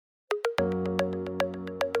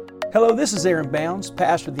Hello, this is Aaron Bounds,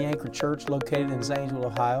 pastor of the Anchor Church located in Zanesville,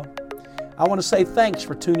 Ohio. I want to say thanks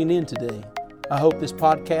for tuning in today. I hope this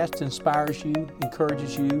podcast inspires you,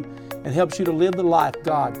 encourages you, and helps you to live the life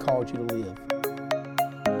God called you to live.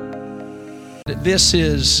 This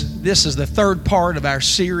is the third part of our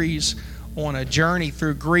series on a journey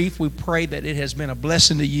through grief. We pray that it has been a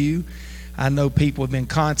blessing to you. I know people have been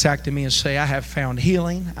contacting me and say, I have found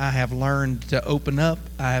healing. I have learned to open up.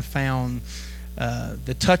 I have found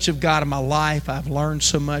the touch of God in my life. I've learned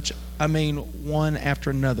so much. I mean, one after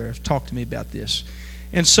another have talked to me about this.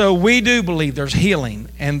 And so we do believe there's healing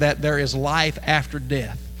and that there is life after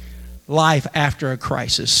death, life after a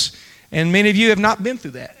crisis. And many of you have not been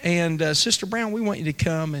through that. And Sister Brown, we want you to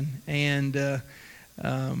come and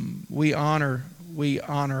we honor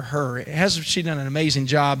her. Hasn't she done an amazing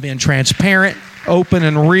job being transparent, open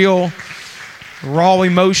and real, raw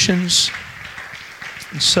emotions?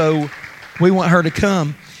 And so we want her to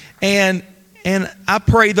come. And I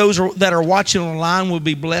pray those that are watching online will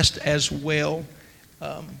be blessed as well.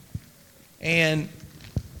 But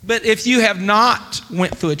if you have not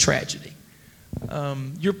went through a tragedy,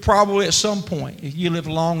 you're probably at some point, if you live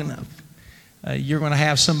long enough, you're going to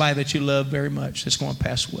have somebody that you love very much that's going to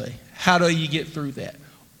pass away. How do you get through that?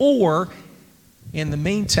 Or, in the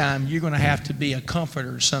meantime, you're going to have to be a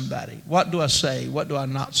comforter to somebody. What do I say? What do I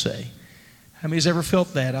not say? How many has ever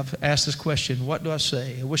felt that? I've asked this question, what do I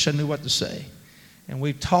say? I wish I knew what to say. And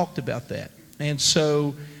we've talked about that. And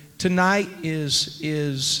so tonight is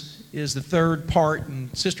the third part.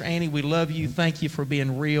 And Sister Annie, we love you. Thank you for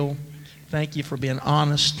being real. Thank you for being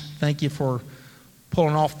honest. Thank you for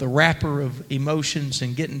pulling off the wrapper of emotions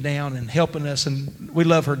and getting down and helping us. And we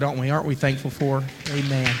love her, don't we? Aren't we thankful for her?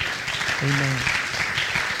 Amen. Amen.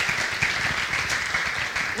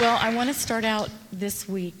 Well, I want to start out this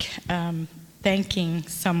week thanking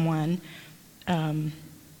someone.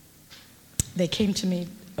 They came to me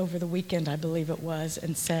over the weekend, I believe it was,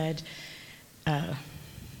 and said,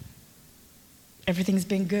 everything's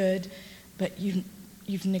been good, but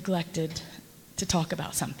you've neglected to talk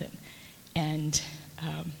about something. And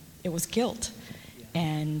it was guilt.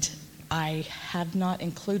 And I have not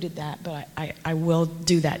included that, but I will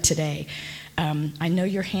do that today. I know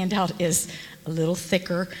your handout is a little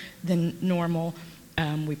thicker than normal.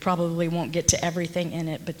 We probably won't get to everything in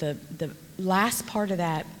it, but the last part of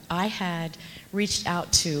that, I had reached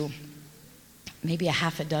out to maybe a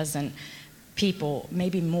half a dozen people,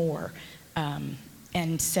 maybe more,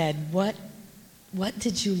 and said, what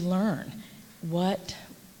did you learn? What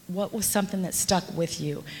was something that stuck with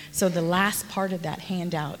you? So the last part of that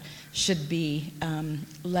handout should be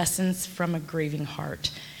lessons from a grieving heart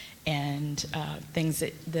and things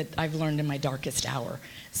that I've learned in my darkest hour.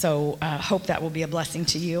 So hope that will be a blessing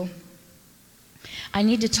to you. I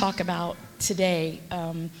need to talk about today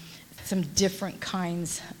some different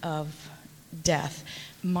kinds of death.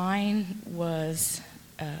 Mine was,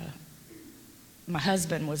 my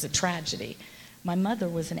husband was a tragedy. My mother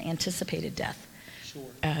was an anticipated death. Sure.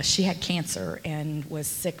 She had cancer and was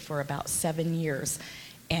sick for about 7 years.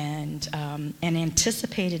 And an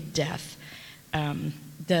anticipated death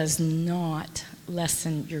does not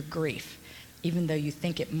lessen your grief, even though you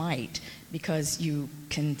think it might, because you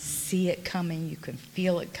can see it coming, you can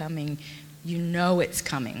feel it coming, you know it's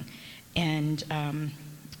coming. And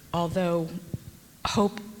although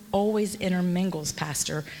hope always intermingles,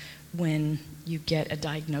 Pastor, when you get a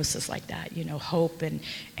diagnosis like that, you know, hope and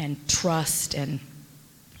trust and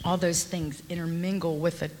all those things intermingle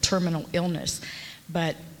with a terminal illness.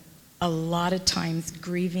 But a lot of times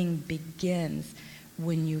grieving begins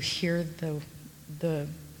when you hear the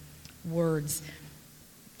words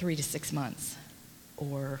 3 to 6 months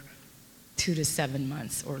or 2 to 7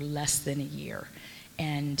 months or less than a year.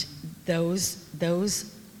 And those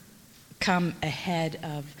come ahead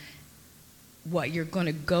of what you're going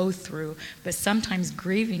to go through. But sometimes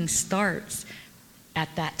grieving starts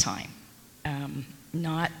at that time.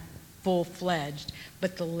 Not full-fledged,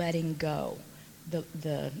 but the letting go, the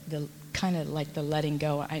kind of like the letting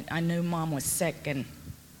go. I knew Mom was sick, and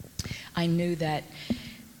I knew that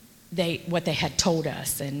what they had told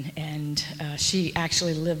us, and she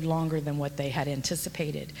actually lived longer than what they had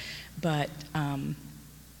anticipated. But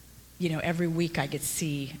you know, every week I could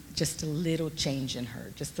see just a little change in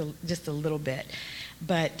her, just a little bit.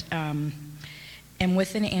 But and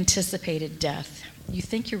with an anticipated death, you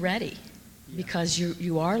think you're ready. Because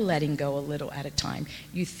you are letting go a little at a time.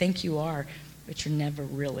 You think you are, but you're never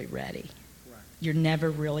really ready. Right. You're never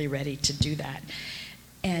really ready to do that.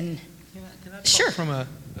 And can I talk sure. From a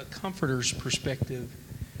comforter's perspective,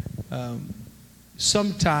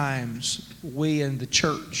 sometimes we in the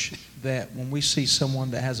church, that when we see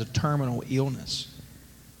someone that has a terminal illness,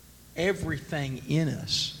 everything in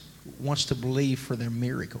us wants to believe for their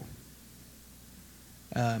miracle.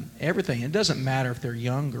 Everything. It doesn't matter if they're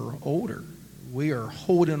younger or older. We are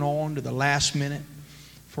holding on to the last minute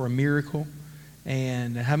for a miracle.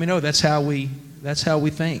 And how many know that's how we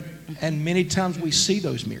think? And many times we see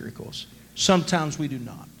those miracles. Sometimes we do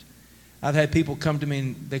not. I've had people come to me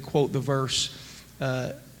and they quote the verse,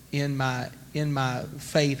 in my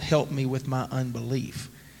faith, help me with my unbelief.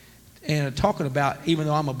 And talking about, even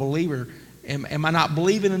though I'm a believer, am I not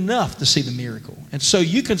believing enough to see the miracle? And so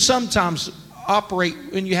you can sometimes operate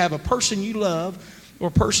when you have a person you love or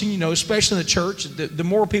a person you know, especially in the church. The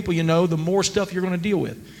more people you know, the more stuff you're going to deal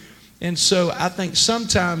with. And so I think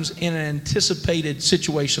sometimes in an anticipated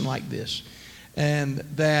situation like this, and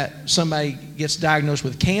that somebody gets diagnosed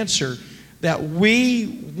with cancer, that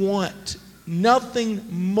we want nothing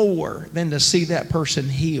more than to see that person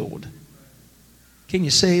healed. Can you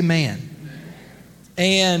say amen?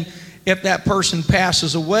 And if that person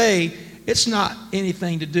passes away, it's not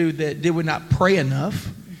anything to do that did we not pray enough?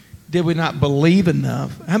 Did we not believe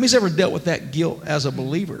enough? How many's ever dealt with that guilt as a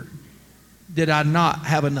believer? Did I not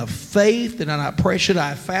have enough faith? Did I not pray? Should I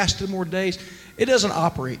have fasted more days? It doesn't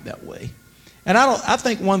operate that way. And I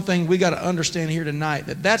think one thing we got to understand here tonight,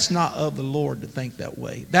 that's not of the Lord to think that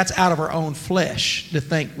way. That's out of our own flesh to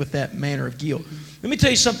think with that manner of guilt. Let me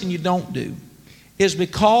tell you something you don't do. Is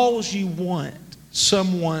because you want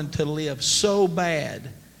someone to live so bad,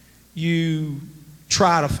 you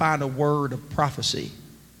try to find a word of prophecy,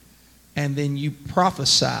 and then you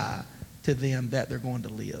prophesy to them that they're going to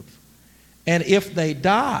live. And if they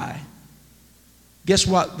die, guess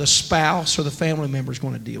what the spouse or the family member is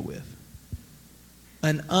going to deal with?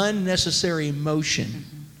 An unnecessary emotion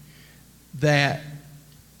that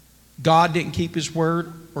God didn't keep His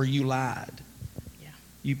word or you lied. Yeah.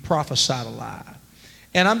 You prophesied a lie.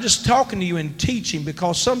 And I'm just talking to you and teaching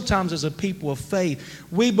because sometimes as a people of faith,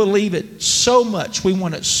 we believe it so much, we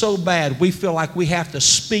want it so bad, we feel like we have to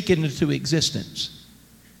speak it into existence.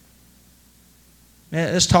 Now,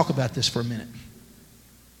 let's talk about this for a minute.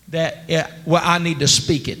 I need to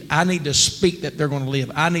speak it. I need to speak that they're going to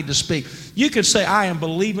live. I need to speak. You could say, I am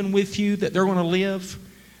believing with you that they're going to live.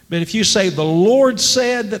 But if you say the Lord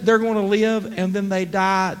said that they're going to live and then they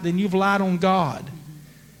die, then you've lied on God.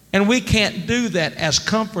 And we can't do that as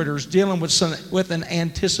comforters dealing with an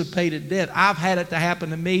anticipated death. I've had it to happen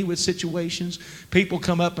to me with situations. People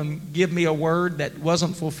come up and give me a word that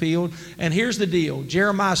wasn't fulfilled. And here's the deal.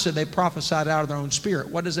 Jeremiah said they prophesied out of their own spirit.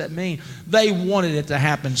 What does that mean? They wanted it to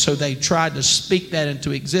happen, so they tried to speak that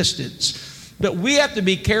into existence. But we have to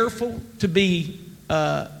be careful to be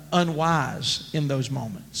unwise in those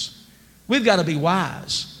moments. We've got to be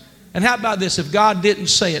wise. And how about this? If God didn't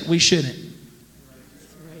say it, we shouldn't.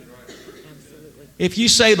 If you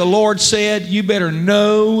say the Lord said, you better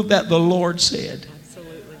know that the Lord said.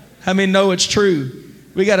 Absolutely. How many know it's true?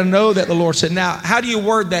 We got to know that the Lord said. Now, how do you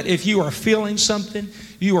word that if you are feeling something,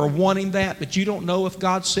 you are wanting that, but you don't know if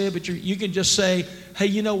God said, but you can just say, hey,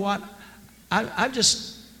 you know what?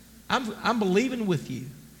 I'm believing with you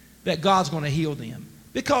that God's going to heal them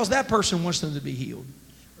because that person wants them to be healed.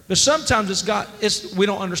 But sometimes we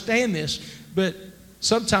don't understand this, but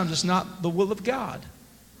sometimes it's not the will of God.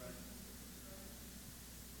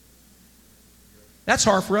 That's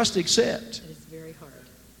hard for us to accept. It is very hard.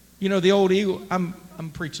 You know, the old eagle, I'm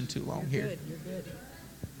preaching too long You're here. Good,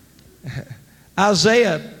 you're good.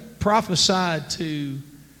 Isaiah prophesied to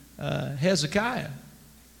Hezekiah.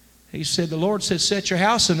 He said, the Lord said, set your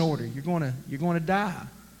house in order. You're going to die.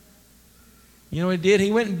 You know what he did?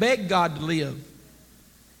 He went and begged God to live.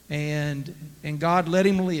 And God let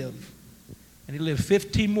him live. And he lived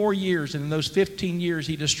 15 more years. And in those 15 years,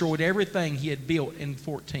 he destroyed everything he had built in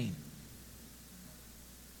 14.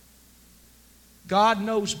 God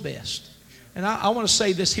knows best. And I want to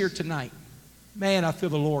say this here tonight. Man, I feel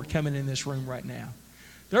the Lord coming in this room right now.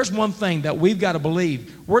 There's one thing that we've got to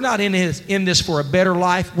believe. We're not in this for a better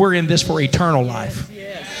life. We're in this for eternal life.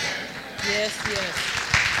 Yes.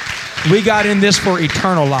 We got in this for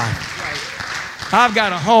eternal life. Right. I've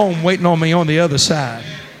got a home waiting on me on the other side.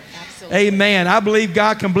 Amen. I believe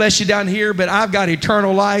God can bless you down here, but I've got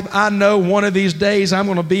eternal life. I know one of these days I'm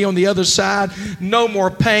going to be on the other side. No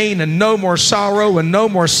more pain and no more sorrow and no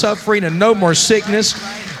more suffering and no more sickness.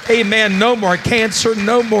 Amen. No more cancer,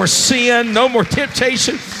 no more sin, no more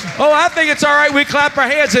temptation. Oh, I think it's all right. We clap our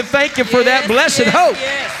hands and thank Him for that blessed hope.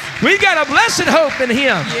 Yes. We've got a blessed hope in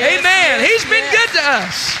Him. Amen. He's been good to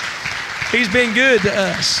us. He's been good to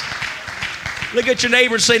us. Look at your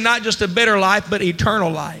neighbor and say, not just a better life, but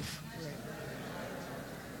eternal life.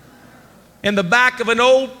 in the back of an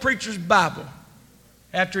old preacher's Bible.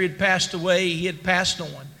 After he had passed away, he had passed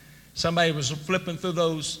on. Somebody was flipping through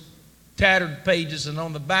those tattered pages, and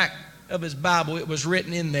on the back of his Bible, it was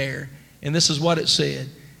written in there, and this is what it said.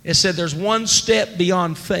 It said, there's one step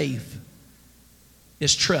beyond faith.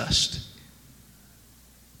 It's trust.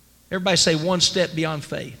 Everybody say, one step beyond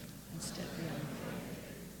faith. One step beyond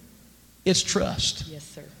faith. It's trust. Yes,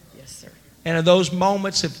 sir. Yes, sir. And in those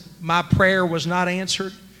moments, if my prayer was not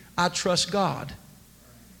answered, I trust God.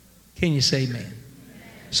 Can you say amen?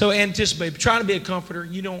 So anticipate. Trying to be a comforter,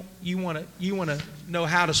 you want to know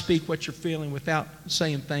how to speak what you're feeling without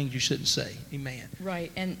saying things you shouldn't say. Amen.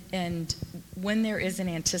 Right. And when there is an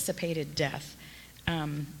anticipated death,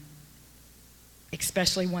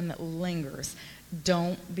 especially one that lingers,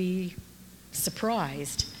 don't be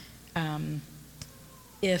surprised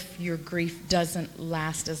if your grief doesn't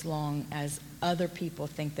last as long as other people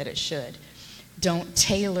think that it should. Don't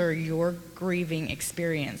tailor your grieving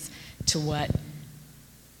experience to what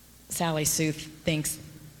Sally Sue thinks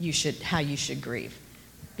how you should grieve,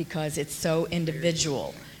 because it's so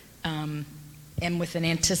individual. And with an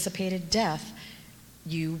anticipated death,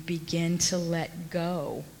 you begin to let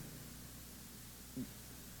go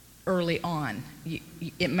early on.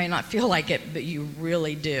 It may not feel like it, but you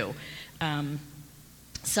really do.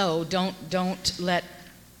 So don't let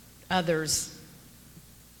others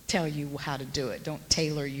tell you how to do it. Don't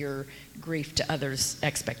tailor your grief to others'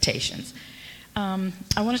 expectations. I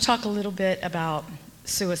want to talk a little bit about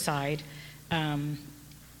suicide.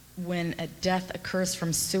 When a death occurs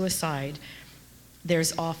from suicide,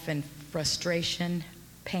 there's often frustration,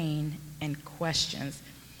 pain, and questions,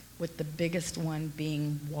 with the biggest one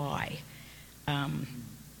being why.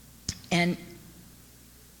 And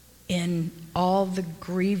in all the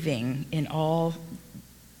grieving, in all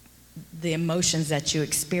the emotions that you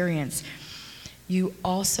experience, you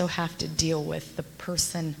also have to deal with the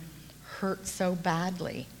person hurt so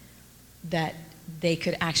badly that they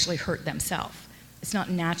could actually hurt themselves. It's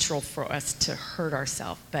not natural for us to hurt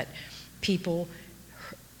ourselves, but people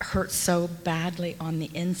hurt so badly on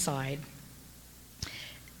the inside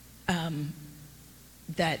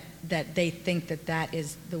that they think that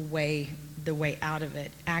is the way out of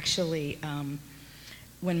it. Actually,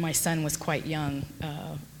 when my son was quite young,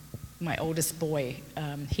 my oldest boy,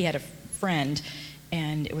 he had a friend,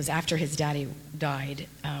 and it was after his daddy died.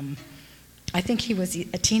 I think he was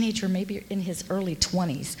a teenager, maybe in his early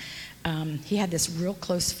 20s. He had this real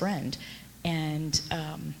close friend, and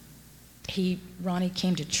Ronnie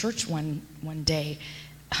came to church one day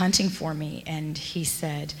hunting for me, and he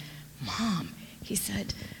said, "Mom," he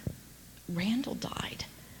said, "Randall died."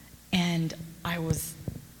 And I was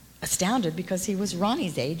astounded because he was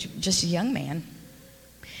Ronnie's age, just a young man.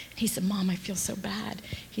 He said, "Mom, I feel so bad."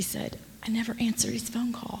 He said, "I never answered his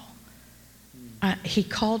phone call. He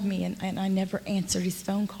called me and I never answered his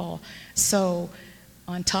phone call." So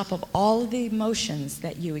on top of all of the emotions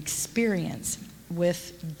that you experience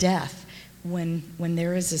with death, when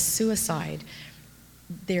there is a suicide,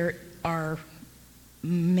 there are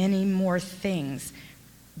many more things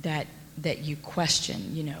that you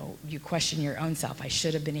question. You question your own self. I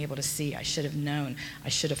should have been able to see. I should have known. I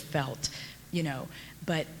should have felt.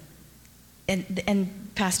 But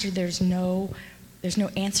and Pastor, there's no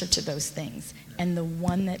answer to those things, and the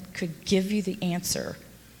one that could give you the answer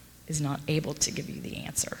is not able to give you the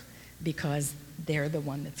answer because they're the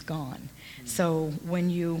one that's gone. So when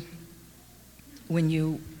you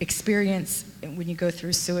experience, when you go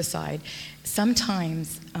through suicide,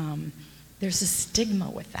 sometimes there's a stigma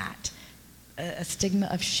with that, a stigma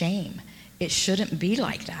of shame. It shouldn't be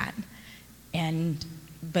like that.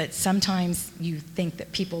 But sometimes you think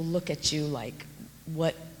that people look at you like,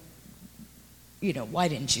 what, why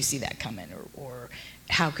didn't you see that coming? Or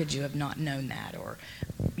how could you have not known that? Or,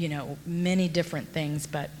 many different things.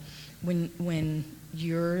 But when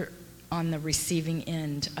you're on the receiving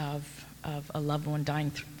end of a loved one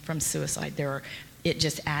dying from suicide, it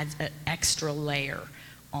just adds an extra layer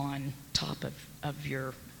on top of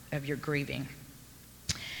your grieving.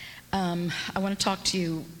 I want to talk to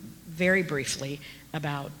you very briefly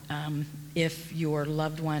about if your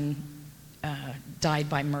loved one died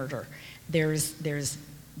by murder. There's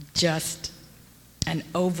just an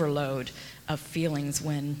overload of feelings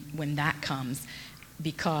when that comes,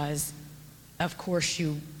 because of course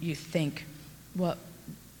you think, what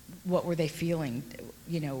were they feeling?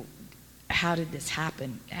 How did this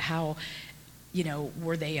happen? How,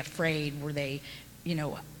 were they afraid? Were they,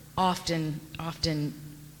 often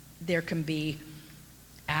there can be,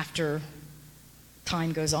 after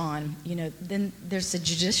time goes on, then there's the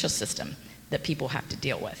judicial system that people have to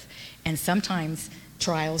deal with. And sometimes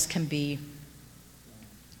trials can be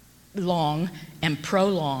long and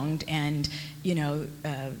prolonged, and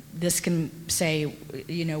this can say,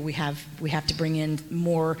 we have to bring in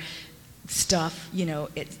more stuff,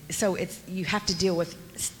 so it's, you have to deal with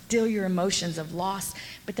still your emotions of loss,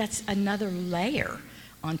 but that's another layer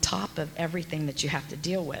on top of everything that you have to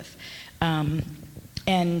deal with.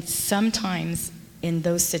 And sometimes in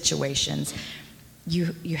those situations,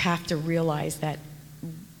 you have to realize that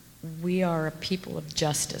we are a people of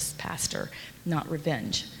justice, Pastor, not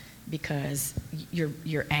revenge, because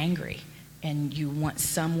you're angry and you want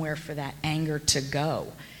somewhere for that anger to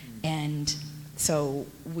go. And so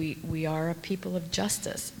we are a people of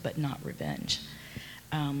justice, but not revenge.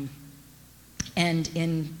 And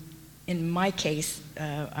in my case,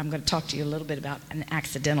 I'm going to talk to you a little bit about an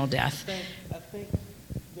accidental death. I think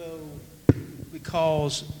though,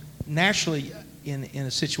 because naturally in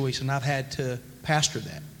a situation I've had to pastor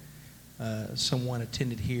that. Someone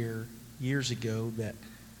attended here years ago that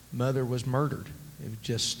mother was murdered. It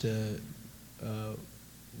just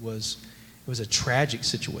was a tragic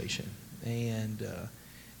situation, and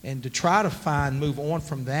to try to move on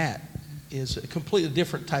from that is a completely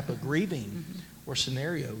different type of grieving or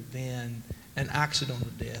scenario than an accidental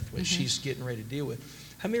death, which she's getting ready to deal with.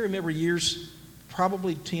 How many remember years,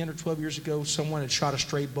 probably 10 or 12 years ago, someone had shot a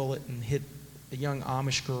stray bullet and hit a young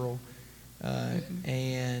Amish girl,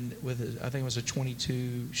 and with I think it was a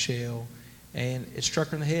 .22 shell, and it struck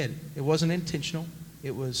her in the head. It wasn't intentional.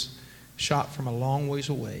 It was shot from a long ways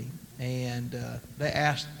away. And they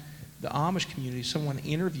asked the Amish community, someone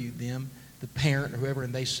interviewed them, the parent or whoever,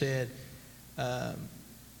 and they said, aren't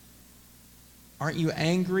you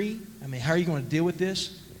angry? I mean, how are you going to deal with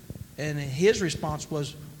this? And his response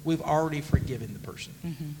was, we've already forgiven the person.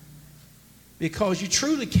 Because you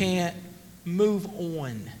truly can't move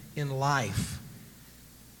on in life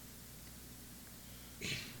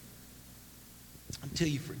until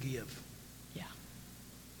you forgive. Yeah.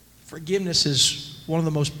 Forgiveness is one of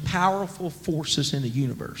the most powerful forces in the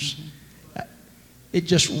universe. It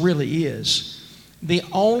just really is. The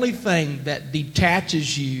only thing that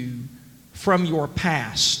detaches you from your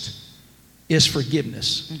past is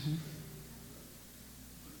forgiveness.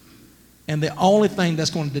 And the only thing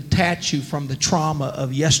that's going to detach you from the trauma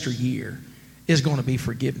of yesteryear is going to be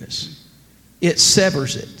forgiveness. It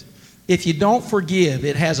severs it. If you don't forgive,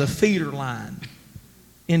 it has a feeder line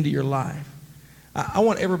into your life. I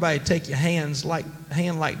want everybody to take your hand like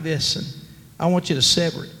this, and I want you to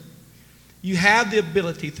sever it. You have the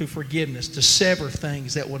ability through forgiveness to sever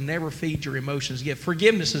things that will never feed your emotions. Yet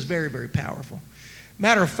forgiveness is very, very powerful.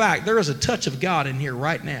 Matter of fact, there is a touch of God in here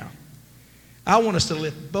right now. I want us to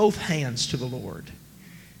lift both hands to the Lord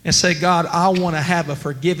and say, God, I want to have a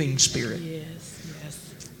forgiving spirit. Yes.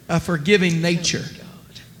 A forgiving nature.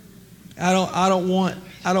 I don't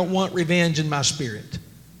want revenge in my spirit.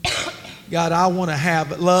 God, I want to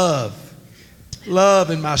have love. Love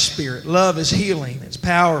in my spirit. Love is healing. It's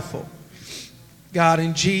powerful. God,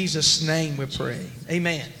 in Jesus' name we pray.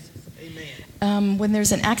 Amen. Amen. When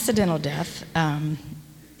there's an accidental death,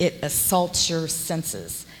 it assaults your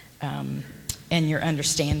senses and your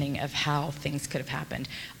understanding of how things could have happened.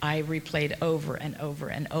 I replayed over and over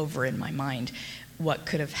and over in my mind what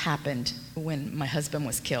could have happened when my husband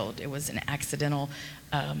was killed. It was an accidental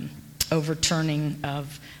overturning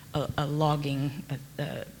of a logging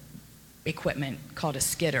equipment called a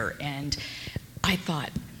skidder, and I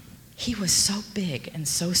thought, he was so big and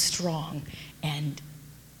so strong, and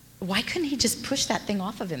why couldn't he just push that thing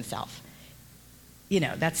off of himself?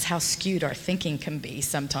 That's how skewed our thinking can be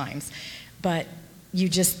sometimes. But you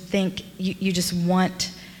just think,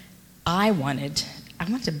 I wanted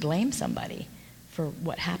to blame somebody for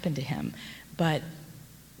what happened to him. But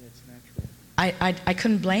it's natural. I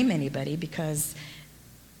couldn't blame anybody because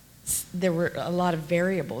there were a lot of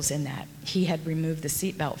variables in that. He had removed the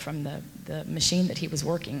seatbelt from the machine that he was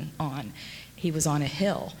working on. He was on a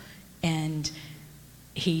hill, and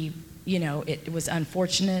it was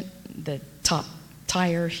unfortunate. The top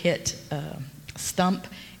tire hit a stump,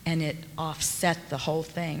 and it offset the whole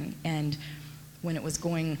thing. And when it was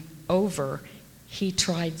going over, he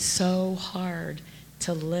tried so hard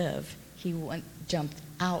to live. He jumped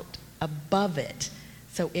out above it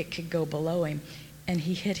so it could go below him. And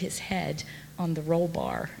he hit his head on the roll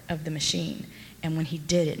bar of the machine. And when he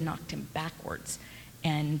did, it knocked him backwards.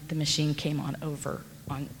 And the machine came on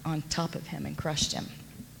top of him and crushed him.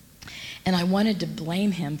 And I wanted to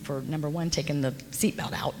blame him for, number one, taking the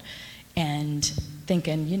seatbelt out and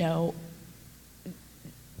thinking,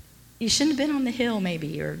 you shouldn't have been on the hill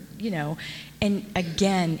maybe, or, And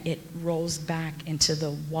again, it rolls back into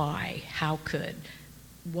the why, how could,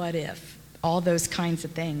 what if, all those kinds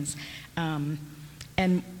of things.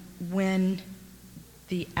 And when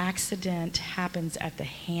the accident happens at the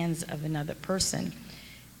hands of another person,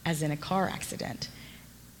 as in a car accident,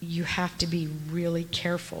 you have to be really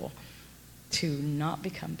careful to not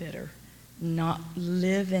become bitter, not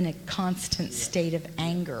live in a constant state of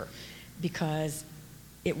anger, because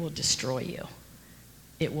it will destroy you.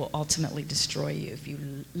 It will ultimately destroy you if you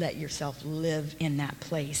let yourself live in that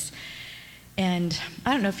place. And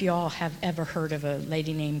I don't know if you all have ever heard of a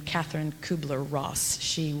lady named Catherine Kubler-Ross.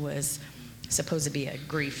 She was supposed to be a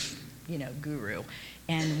grief, guru.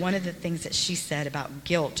 And one of the things that she said about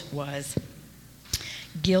guilt was,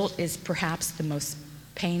 guilt is perhaps the most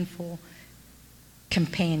painful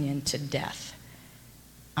companion to death.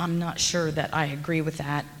 I'm not sure that I agree with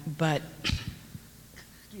that, but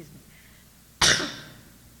excuse me.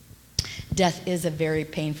 Death is a very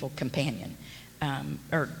painful companion,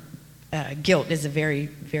 guilt is a very,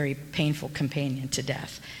 very painful companion to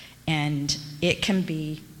death. And it can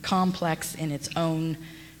be complex in its own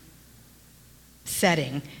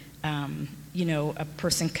setting. A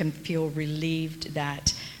person can feel relieved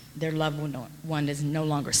that their loved one is no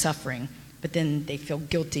longer suffering, but then they feel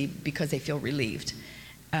guilty because they feel relieved.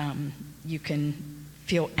 You can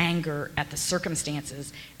feel anger at the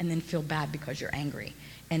circumstances and then feel bad because you're angry.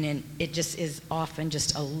 And then it just is often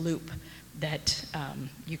just a loop that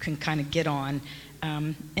you can kind of get on.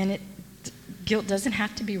 Guilt doesn't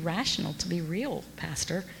have to be rational to be real,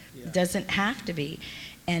 Pastor. Yeah. It doesn't have to be.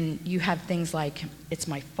 And you have things like, it's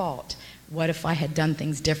my fault. What if I had done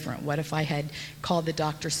things different? What if I had called the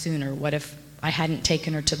doctor sooner? What if I hadn't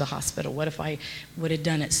taken her to the hospital? What if I would have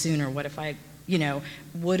done it sooner? What if I,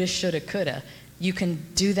 woulda, shoulda, coulda? You can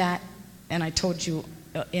do that, and I told you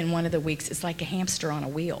in one of the weeks, it's like a hamster on a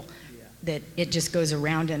wheel, that it just goes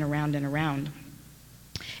around and around and around.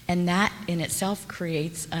 And that in itself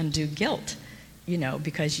creates undue guilt,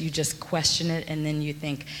 because you just question it, and then you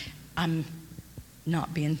think, I'm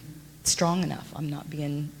not being strong enough. I'm not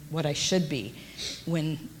being what I should be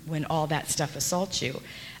when all that stuff assaults you.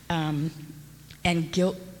 And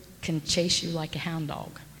guilt can chase you like a hound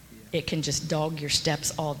dog. It can just dog your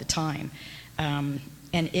steps all the time. And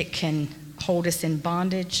it can hold us in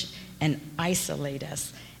bondage and isolate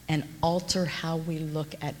us and alter how we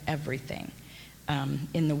look at everything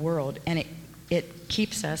in the world. And it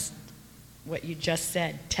keeps us, what you just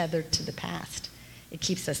said, tethered to the past. It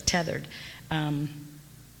keeps us tethered.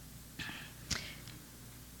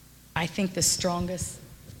 I think the strongest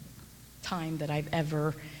time that I've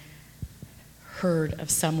ever heard of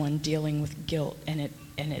someone dealing with guilt, and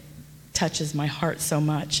it touches my heart so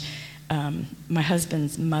much. My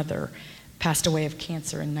husband's mother passed away of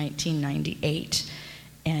cancer in 1998,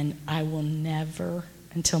 and I will never,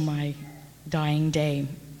 until my dying day,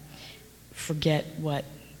 forget what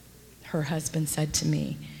her husband said to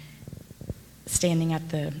me. Standing at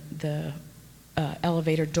the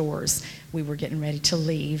elevator doors, we were getting ready to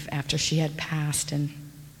leave after she had passed, and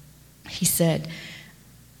he said,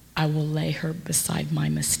 I will lay her beside my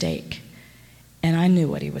mistake. And I knew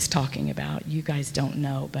what he was talking about. You guys don't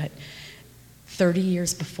know, but 30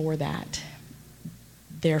 years before that,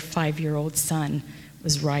 their 5-year-old son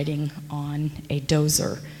was riding on a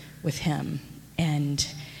dozer with him. And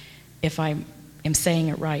if I am saying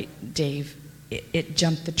it right, Dave, it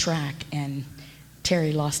jumped the track, and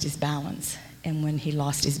Terry lost his balance. And when he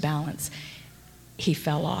lost his balance, he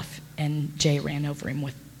fell off, and Jay ran over him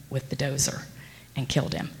with the dozer and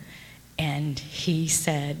killed him. And he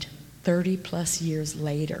said, 30 plus years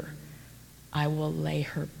later, I will lay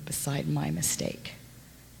her beside my mistake.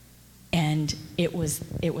 And it was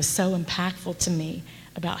so impactful to me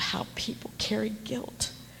about how people carry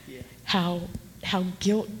guilt. Yeah. How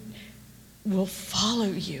guilt will follow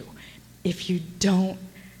you if you don't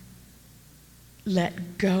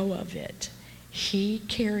let go of it. He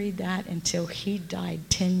carried that until he died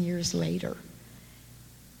 10 years later.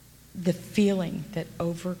 The feeling that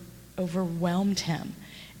overwhelmed him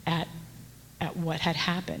at what had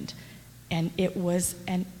happened. And it was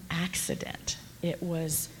an accident. It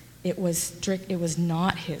was strict. It was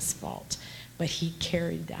not his fault, but he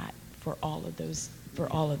carried that for all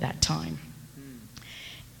of that time.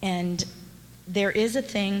 And there is a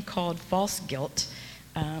thing called false guilt.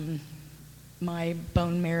 My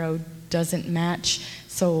bone marrow doesn't match,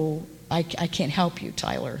 so I can't help you,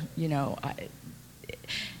 Tyler.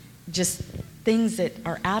 Just things that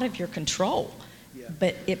are out of your control,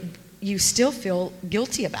 but you still feel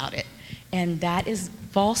guilty about it, and that is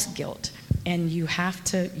false guilt. And you have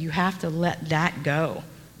to let that go.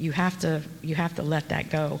 You have to let that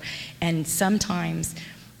go. And sometimes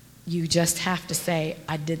you just have to say,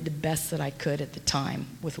 I did the best that I could at the time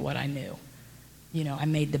with what I knew. I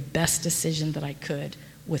made the best decision that I could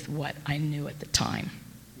with what I knew at the time.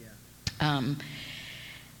 Yeah.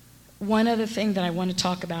 One other thing that I want to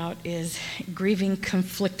talk about is grieving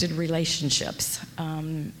conflicted relationships.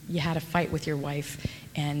 You had a fight with your wife,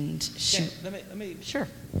 and she... Let me Sure.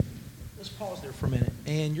 Let's pause there for a minute.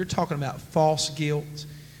 And you're talking about false guilt,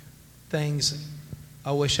 things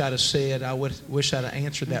I wish I'd have said. I wish I'd have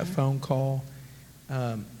answered that phone call.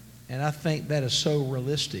 And I think that is so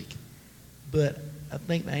realistic. But I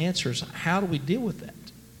think the answer is, how do we deal with that?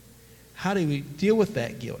 How do we deal with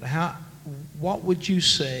that guilt? What would you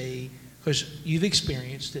say, because you've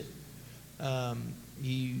experienced it,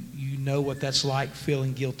 you know what that's like,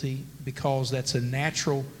 feeling guilty, because that's a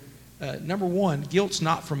natural, number one, guilt's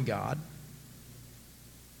not from God.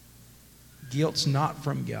 Guilt's not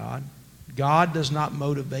from God. God does not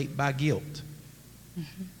motivate by guilt.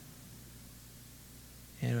 Mm-hmm.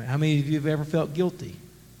 And how many of you have ever felt guilty?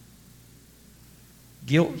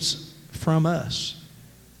 Guilt's from us.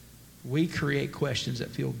 We create questions that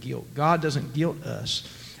feel guilt. God doesn't guilt us.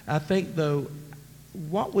 I think, though,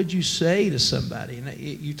 what would you say to somebody? And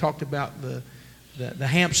you talked about the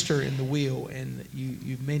hamster in the wheel, and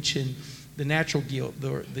you mentioned the natural guilt,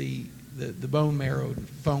 the bone marrow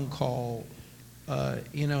phone call,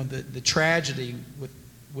 the tragedy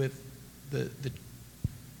with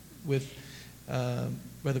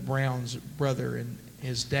Brother Brown's brother and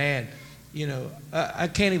his dad. I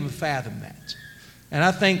can't even fathom that. And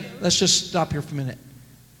I think, let's just stop here for a minute.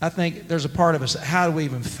 I think there's a part of us, how do we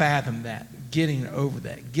even fathom that, getting over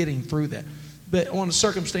that, getting through that? But on the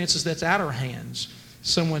circumstances that's out of our hands,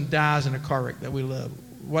 someone dies in a car wreck that we love,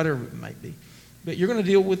 whatever it might be. But you're going to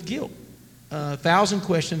deal with guilt. 1,000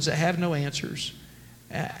 questions that have no answers.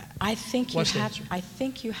 I think you What's the have. answer? I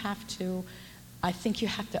think you have to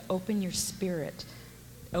open your spirit,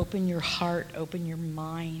 open your heart, open your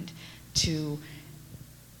mind to.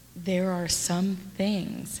 There are some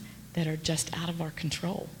things that are just out of our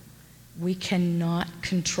control. We cannot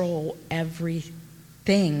control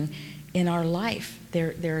everything in our life.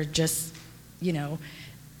 There are just,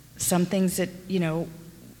 some things that,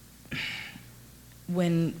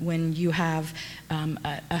 when you have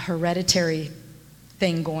a hereditary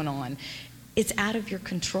thing going on, it's out of your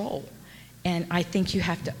control. And I think you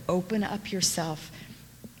have to open up yourself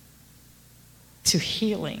to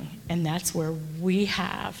healing, and that's where we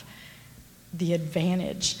have the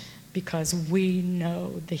advantage, because we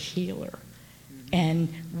know the healer.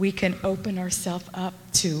 And we can open ourselves up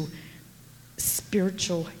to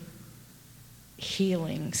spiritual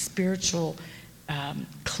healing, spiritual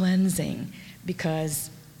cleansing, because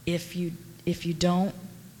if you don't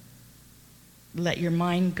let your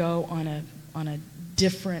mind go on a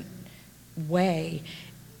different way,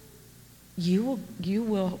 you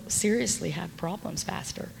will seriously have problems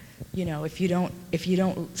faster. If you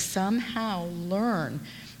don't somehow learn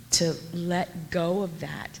to let go of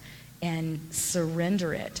that and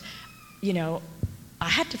surrender it. I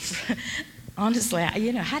had to honestly, I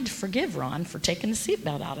had to forgive Ron for taking the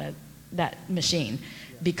seatbelt out of that machine,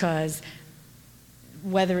 because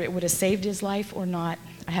whether it would have saved his life or not,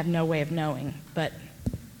 I have no way of knowing. But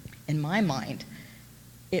in my mind,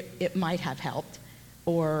 it might have helped.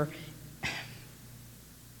 Or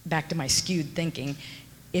back to my skewed thinking,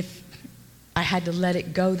 if I had to let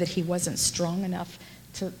it go that he wasn't strong enough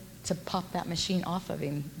to pop that machine off of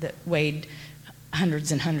him that weighed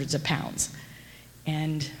hundreds and hundreds of pounds.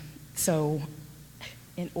 And so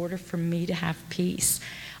in order for me to have peace,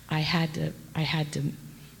 I had to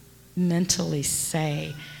mentally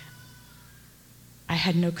say I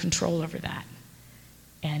had no control over that.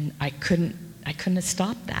 And I couldn't have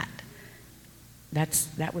stopped that.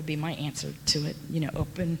 That would be my answer to it.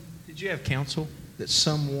 Open. Did you have counsel, that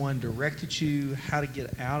someone directed you how to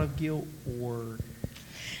get out of guilt? Or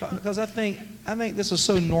because I think this is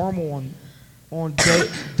so normal on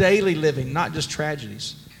daily living, not just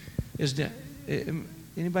tragedies.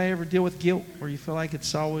 Anybody ever deal with guilt where you feel like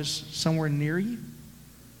it's always somewhere near you?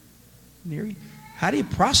 How do you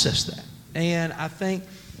process that? And I think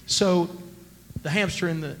so. The hamster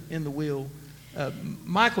in the wheel.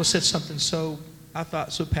 Michael said something I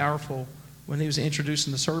thought so powerful when he was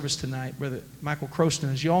introducing the service tonight. Brother Michael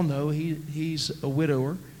Croston, as you all know, he's a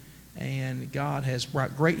widower, and God has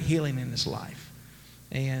brought great healing in his life.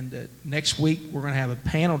 And next week we're going to have a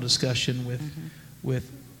panel discussion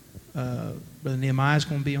with Brother Nehemiah's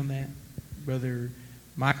going to be on that, Brother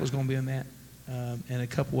Michael's going to be on that, and a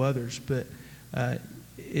couple others. But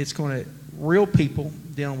it's going to real people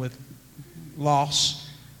dealing with loss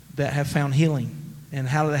that have found healing, and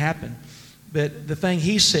how did it happen? But the thing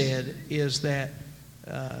he said is that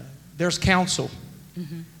there's counsel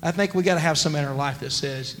I think we got to have somebody in our life that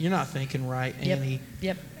says, "You're not thinking right, Annie.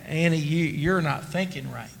 Yep. Annie, you're not thinking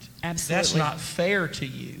right. Absolutely. That's not fair to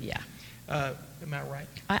you." Yeah. Am I right?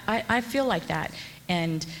 I feel like that.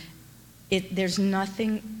 And there's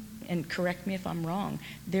nothing, and correct me if I'm wrong,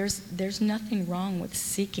 there's nothing wrong with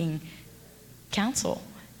seeking counsel.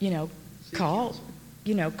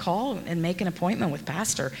 Call and make an appointment with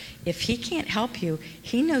pastor. If he can't help you,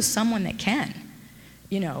 he knows someone that can.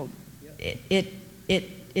 It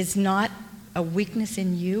is not a weakness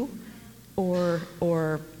in you or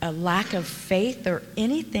a lack of faith or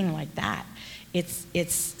anything like that.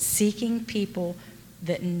 It's seeking people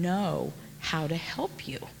that know how to help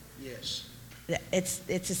you. Yes. It's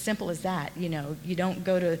as simple as that. You don't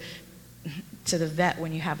go to the vet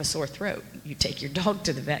when you have a sore throat. You take your dog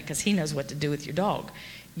to the vet because he knows what to do with your dog.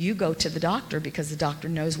 You go to the doctor because the doctor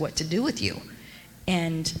knows what to do with you.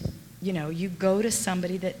 And, you go to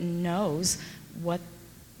somebody that knows what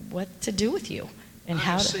to do with you and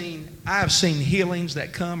how to. I have seen healings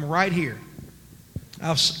that come right here.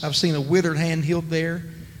 I've seen a withered hand healed there.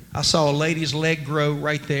 I saw a lady's leg grow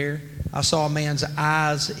right there. I saw a man's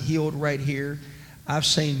eyes healed right here. I've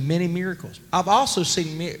seen many miracles. I've also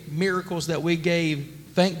seen miracles that we gave,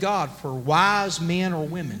 thank God, for wise men or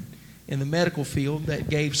women in the medical field that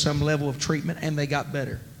gave some level of treatment and they got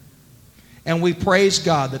better. And we praise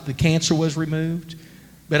God that the cancer was removed.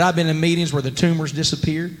 But I've been in meetings where the tumors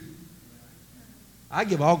disappeared. I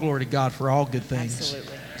give all glory to God for all good things.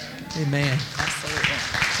 Absolutely. Amen.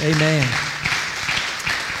 Absolutely. Amen.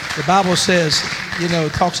 The Bible says,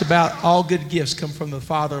 it talks about all good gifts come from the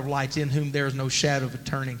Father of lights, in whom there is no shadow of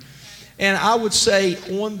turning. And I would say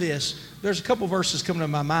on this, there's a couple verses coming to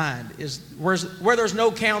my mind, is where there's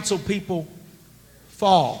no counsel, people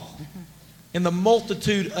fall. In the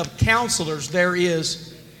multitude of counselors, there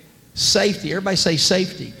is safety. Everybody say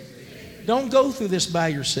safety. Don't go through this by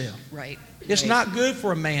yourself. Right. It's not good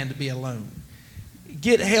for a man to be alone.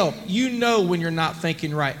 Get help. You know when you're not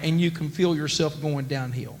thinking right, and you can feel yourself going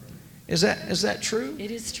downhill. Is that true?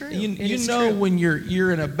 It is true. You know when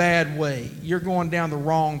you're in a bad way, you're going down the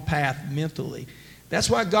wrong path mentally. That's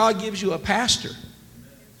why God gives you a pastor.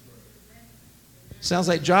 Sounds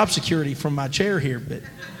like job security from my chair here, but.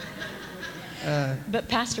 But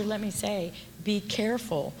Pastor, let me say, be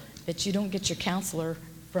careful that you don't get your counselor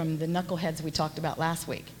from the knuckleheads we talked about last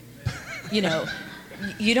week. You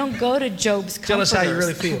don't go to Job's comforters. Tell us how you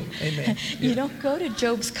really feel. Amen. You don't go to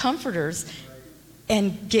Job's comforters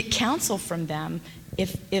and get counsel from them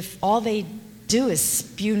if all they do is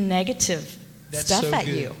spew negative stuff so at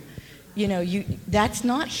good. you. That's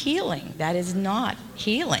not healing. That is not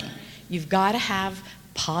healing. You've got to have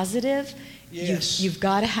positive. Yes. You've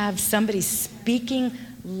got to have somebody speaking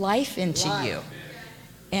life into you.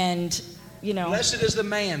 And, Blessed is the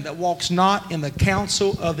man that walks not in the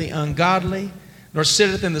counsel of the ungodly, nor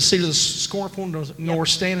sitteth in the seat of the scornful, nor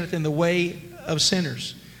standeth in the way of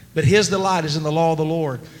sinners. But his delight is in the law of the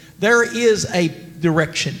Lord. There is a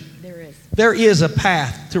direction. There is. There is a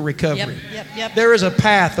path to recovery. Yep. There is a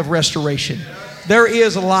path of restoration. There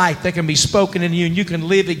is a life that can be spoken in you, and you can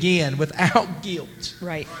live again without guilt.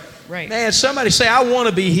 Right. Man, somebody say, I want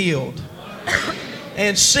to be healed.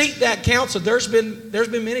 And seek that counsel. There's been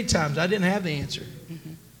many times I didn't have the answer.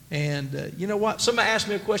 And you know what? Somebody asked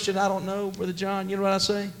me a question I don't know, Brother John. You know what I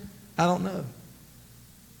say? I don't know.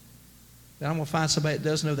 Then I'm going to find somebody that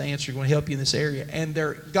does know the answer, going to help you in this area. And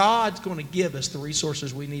God's going to give us the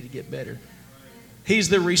resources we need to get better. He's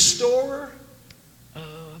the restorer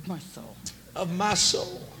of my soul. Of my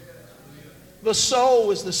soul. The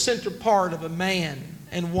soul is the center part of a man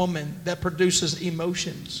and woman that produces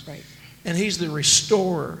emotions. Right. And he's the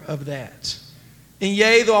restorer of that. And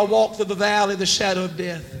yea, though I walk through the valley of the shadow of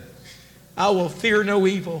death, I will fear no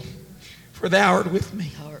evil, for thou art with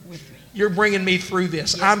me. Thou art with me. You're bringing me through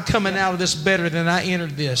this. Yep. I'm coming out of this better than I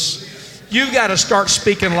entered this. You've got to start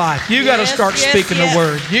speaking life. You've got to start speaking the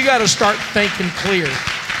word. You've got to start thinking clear.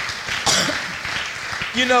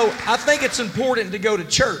 I think it's important to go to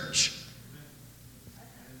church.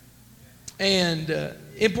 And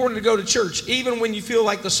important to go to church, even when you feel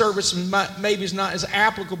like the service maybe is not as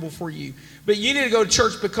applicable for you. But you need to go to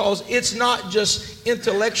church because it's not just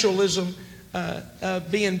intellectualism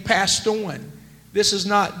being passed on. This is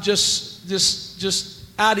not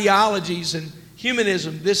just ideologies and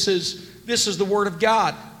humanism. This is the Word of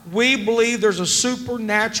God. We believe there's a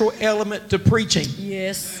supernatural element to preaching.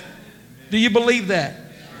 Yes. Do you believe that?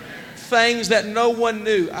 Things that no one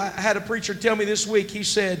knew. I had a preacher tell me this week, he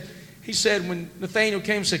said when Nathanael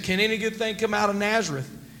came and said, can any good thing come out of Nazareth?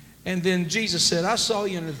 And then Jesus said, I saw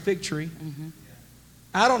you under the fig tree.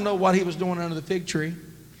 I don't know what he was doing under the fig tree.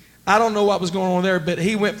 I don't know what was going on there, but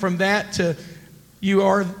he went from that to you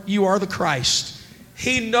are the Christ.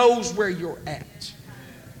 He knows where you're at.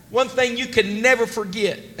 One thing you can never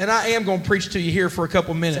forget, and I am going to preach to you here for a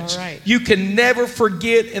couple minutes. It's all right. You can never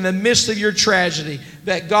forget in the midst of your tragedy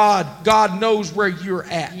that God knows where you're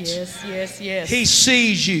at. Yes, yes, yes. He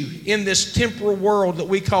sees you in this temporal world that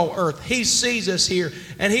we call earth. He sees us here,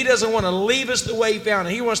 and he doesn't want to leave us the way he found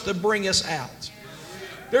us. He wants to bring us out.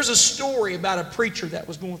 There's a story about a preacher that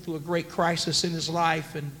was going through a great crisis in his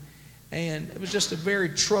life, and it was just a very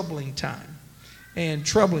troubling time. And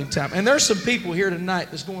there's some people here tonight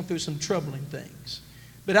that's going through some troubling things.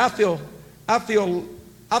 But I feel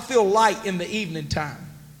light in the evening time.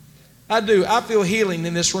 I do. I feel healing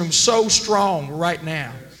in this room so strong right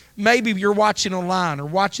now. Maybe you're watching online or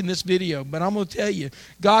watching this video, but I'm going to tell you,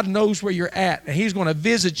 God knows where you're at, and he's going to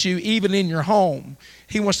visit you even in your home.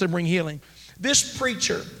 He wants to bring healing. This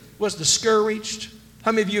preacher was discouraged.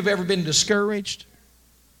 How many of you have ever been discouraged?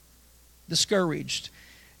 Discouraged.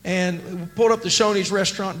 And we pulled up the Shoney's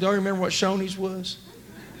restaurant. Do you remember what Shoney's was?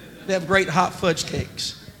 They have great hot fudge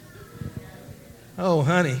cakes. Oh,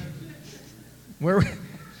 honey, where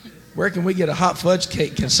can we get a hot fudge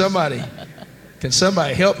cake? Can somebody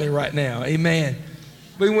help me right now? Amen.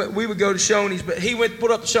 We would go to Shoney's, but he went, pulled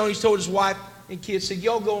up the Shoney's, told his wife and kids, said,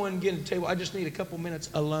 y'all go in and get a table. I just need a couple minutes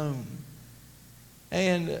alone.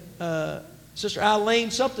 And Sister Eileen,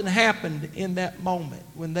 something happened in that moment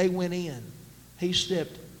when they went in. He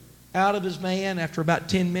stepped out of his van after about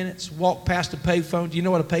 10 minutes, walked past a payphone. Do you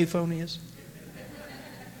know what a payphone is?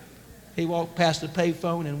 He walked past a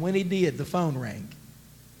payphone, and when he did, the phone rang.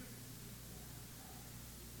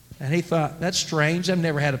 And he thought, that's strange. I've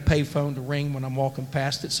never had a payphone to ring when I'm walking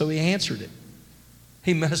past it, so he answered it.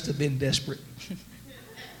 He must have been desperate.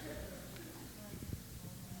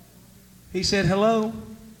 He said, hello.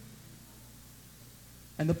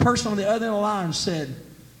 And the person on the other end of the line said,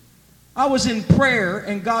 I was in prayer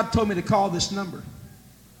and God told me to call this number.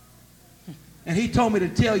 And he told me to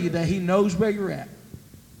tell you that he knows where you're at.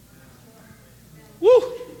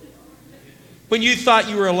 Woo! When you thought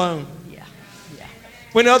you were alone. Yeah.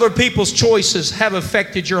 When other people's choices have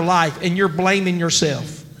affected your life and you're blaming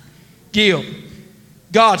yourself. Gil,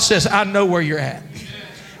 God says, I know where you're at.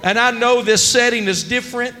 And I know this setting is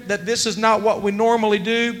different, that this is not what we normally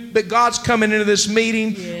do, but God's coming into this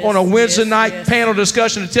meeting on a Wednesday night panel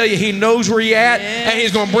discussion to tell you he knows where you're at, and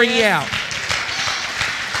he's going to bring you out.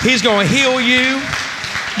 He's going to heal you.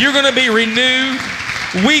 You're going to be renewed.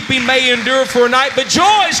 Weeping may endure for a night, but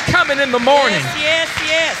joy is coming in the morning. Yes.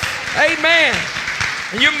 Amen.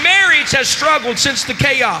 And your marriage has struggled since the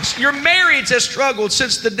chaos. Your marriage has struggled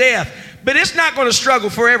since the death, but it's not going to struggle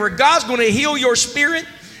forever. God's going to heal your spirit.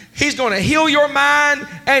 He's going to heal your mind,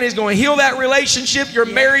 and he's going to heal that relationship. Your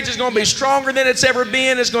marriage is going to be stronger than it's ever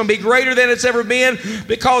been. It's going to be greater than it's ever been,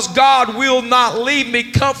 because God will not leave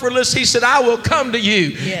me comfortless. He said, I will come to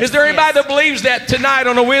you. Is there anybody that believes that tonight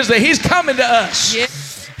on a Wednesday? He's coming to us.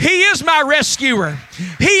 He is my rescuer.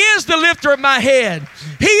 He is the lifter of my head.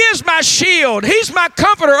 He is my shield. He's my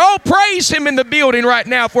comforter. Oh, praise him in the building right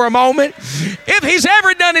now for a moment. If he's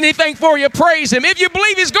ever done anything for you, praise him. If you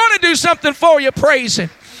believe he's going to do something for you, praise him.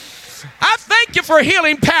 I thank you for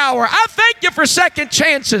healing power. I thank you for second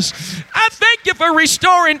chances. I thank you for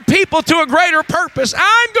restoring people to a greater purpose.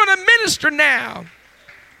 I'm going to minister now.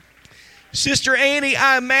 Sister Annie,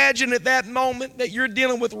 I imagine at that moment that you're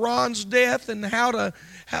dealing with Ron's death and how to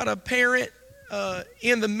parent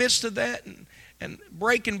in the midst of that, and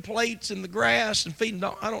breaking plates in the grass and feeding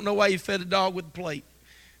dog. I don't know why you fed a dog with a plate,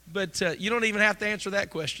 but you don't even have to answer that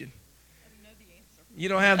question. I know the answer. You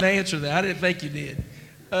don't have the answer to that. I didn't think you did.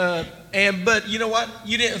 But you know what?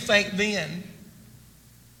 You didn't think then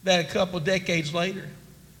that a couple decades later,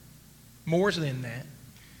 more than that,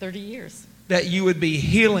 30 years, that you would be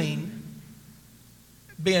healing,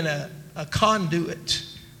 being a conduit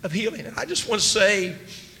of healing. And I just want to say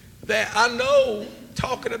that I know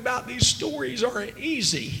talking about these stories aren't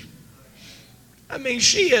easy. I mean,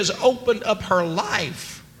 she has opened up her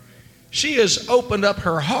life. She has opened up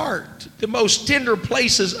her heart, the most tender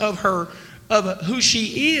places of who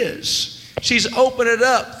she is. She's opened it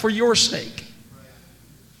up for your sake.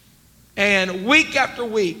 And week after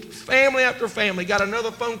week, family after family, got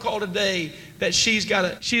another phone call today that she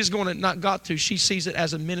sees it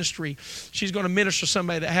as a ministry. She's going to minister to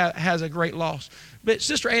somebody that has a great loss. But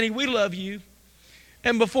Sister Annie, we love you.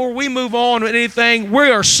 And before we move on with anything, we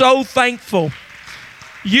are so thankful.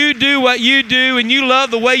 You do what you do, and you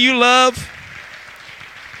love the way you love.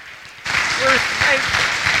 We're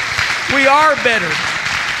thankful. We are better.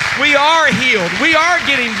 We are healed. We are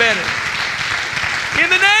getting better. In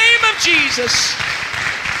the name of Jesus,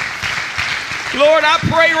 Lord, I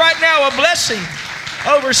pray right now a blessing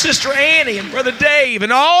over Sister Annie and Brother Dave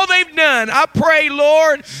and all they've done. I pray,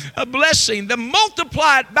 Lord, a blessing to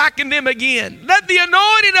multiply it back in them again. Let the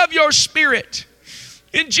anointing of your Spirit,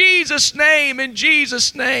 in Jesus' name, in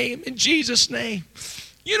Jesus' name, in Jesus' name.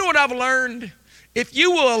 You know what I've learned? If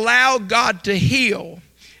you will allow God to heal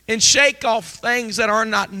and shake off things that are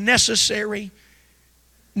not necessary,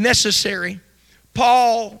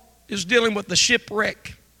 Paul is dealing with the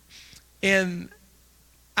shipwreck in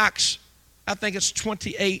Acts, I think it's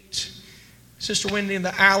 28. Sister Wendy, in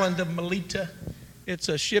the island of Melita, it's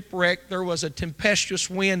a shipwreck. There was a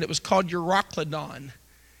tempestuous wind that was called Euroclydon.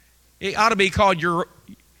 It ought to be called Your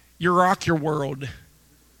World.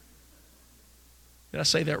 Did I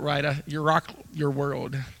say that right? Your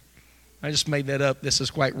World. I just made that up. This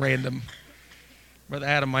is quite random. Brother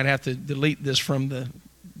Adam might have to delete this from the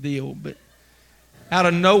deal. But out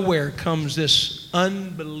of nowhere comes this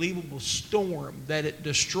unbelievable storm that it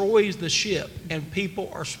destroys the ship, and people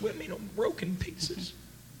are swimming on broken pieces.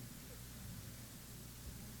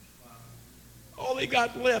 All they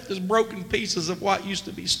got left is broken pieces of what used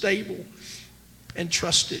to be stable and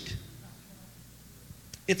trusted.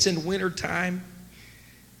 It's in wintertime.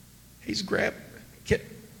 He's grabbed.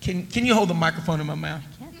 Can you hold the microphone in my mouth?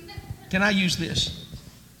 Can I use this?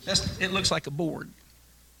 It looks like a board.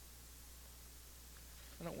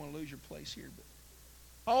 I don't want to lose your place here, but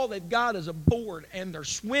all they've got is a board, and they're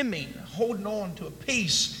swimming, holding on to a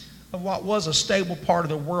piece of what was a stable part of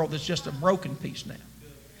the world that's just a broken piece now.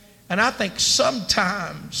 And I think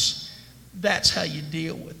sometimes that's how you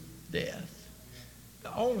deal with death.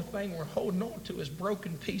 The only thing we're holding on to is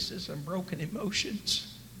broken pieces and broken emotions.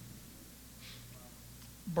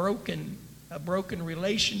 A broken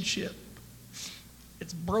relationship.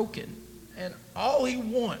 It's broken. And all he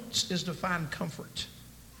wants is to find comfort.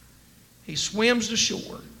 He swims to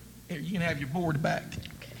shore. Here, you can have your board back.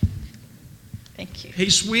 Okay. Thank you. He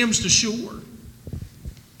swims to shore.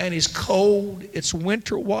 And he's cold. It's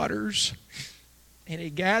winter waters. And he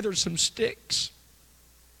gathers some sticks.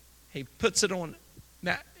 He puts it on.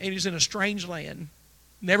 Now, and he's in a strange land.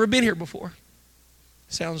 Never been here before.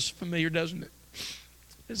 Sounds familiar, doesn't it?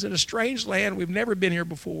 He's in a strange land. We've never been here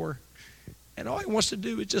before. And all he wants to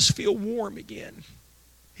do is just feel warm again.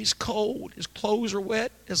 He's cold. His clothes are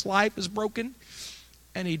wet. His life is broken.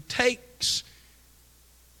 And he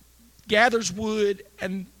gathers wood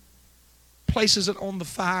and places it on the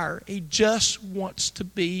fire. He just wants to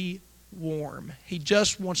be warm. He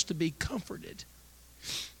just wants to be comforted.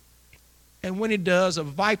 And when he does, a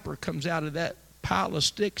viper comes out of that pile of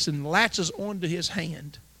sticks and latches onto his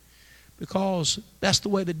hand, because that's the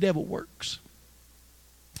way the devil works.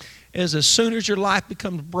 As soon as your life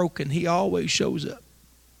becomes broken, he always shows up,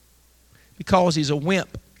 because he's a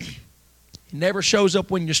wimp. He never shows up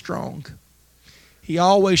when you're strong. He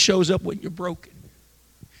always shows up when you're broken.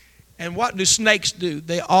 And what do snakes do?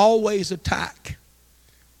 They always attack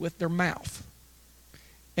with their mouth.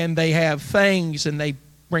 And they have fangs, and they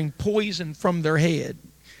bring poison from their head.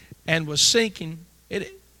 And was sinking,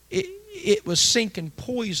 it was sinking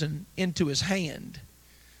poison into his hand,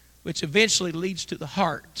 which eventually leads to the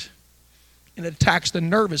heart and attacks the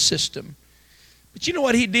nervous system. But you know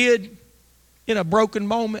what he did in a broken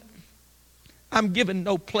moment? I'm giving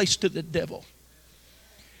no place to the devil.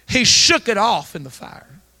 He shook it off in the fire.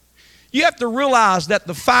 You have to realize that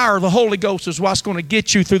the fire of the Holy Ghost is what's going to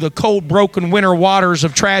get you through the cold, broken winter waters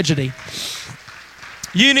of tragedy.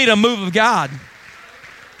 You need a move of God.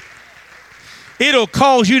 It'll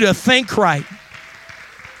cause you to think right.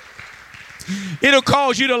 It'll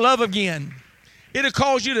cause you to love again. It'll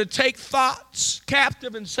cause you to take thoughts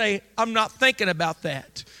captive and say, I'm not thinking about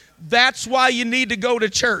that. That's why you need to go to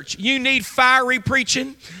church. You need fiery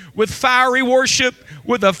preaching with fiery worship,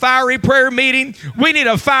 with a fiery prayer meeting. We need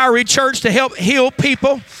a fiery church to help heal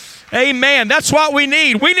people. Amen. That's what we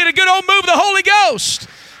need. We need a good old move of the Holy Ghost.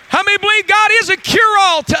 How many believe God is a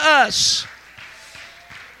cure-all to us?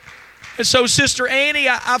 And so, Sister Annie,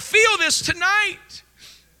 I feel this tonight,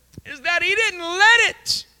 is that he didn't let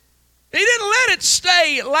it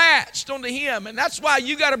stay latched onto him. And that's why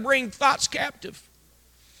you got to bring thoughts captive.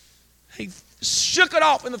 He shook it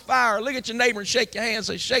off in the fire. Look at your neighbor and shake your hand and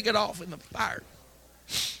say, shake it off in the fire.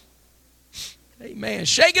 Amen.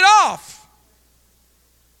 Shake it off.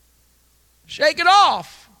 Shake it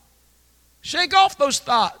off. Shake off those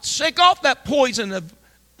thoughts. Shake off that poison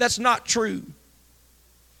that's not true.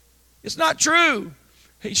 It's not true.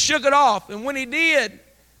 He shook it off. And when he did,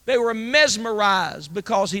 they were mesmerized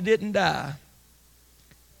because he didn't die.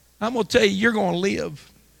 I'm going to tell you, you're going to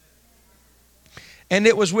live. And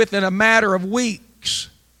it was within a matter of weeks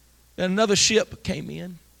that another ship came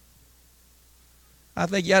in. I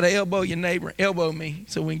think you ought to elbow your neighbor. Elbow me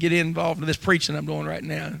so we can get involved in this preaching I'm doing right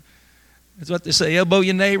now. That's what they say. Elbow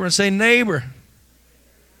your neighbor and say, neighbor,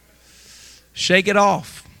 shake it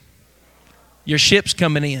off. Your ship's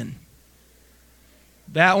coming in.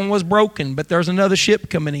 That one was broken, but there's another ship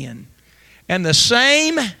coming in. And the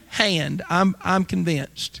same hand, I'm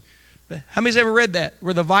convinced. How many's ever read that?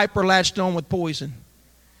 Where the viper latched on with poison.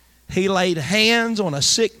 He laid hands on a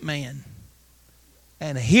sick man,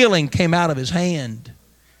 and healing came out of his hand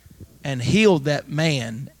and healed that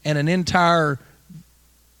man. And an entire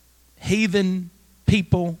heathen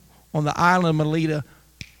people on the island of Melita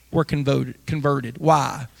were converted.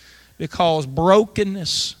 Why? Because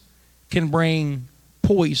brokenness can bring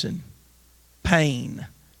poison, pain.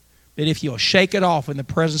 But if you'll shake it off in the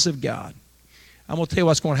presence of God, I'm going to tell you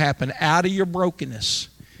what's going to happen. Out of your brokenness,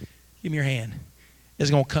 give me your hand, is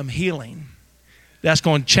going to come healing. That's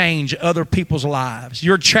going to change other people's lives.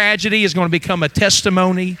 Your tragedy is going to become a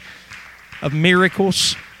testimony of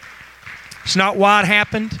miracles. It's not why it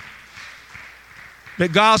happened,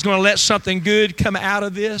 but God's going to let something good come out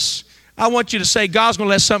of this. I want you to say, God's going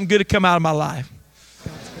to let something good come out of my life.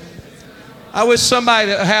 I wish somebody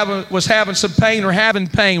that was having some pain or having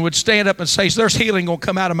pain would stand up and say, there's healing going to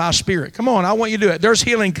come out of my spirit. Come on, I want you to do it. There's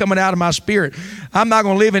healing coming out of my spirit. I'm not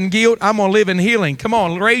going to live in guilt. I'm going to live in healing. Come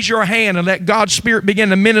on, raise your hand and let God's Spirit begin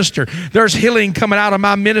to minister. There's healing coming out of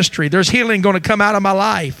my ministry. There's healing going to come out of my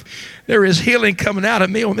life. There is healing coming out of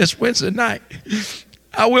me on this Wednesday night.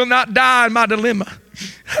 I will not die in my dilemma.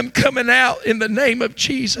 I'm coming out in the name of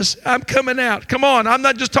Jesus. I'm coming out. Come on, I'm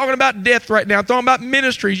not just talking about death right now. I'm talking about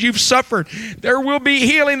ministries you've suffered. There will be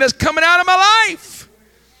healing that's coming out of my life.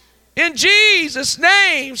 In Jesus'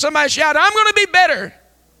 name. Somebody shout, I'm going to be better.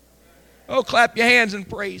 Oh, clap your hands and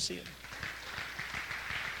praise Him.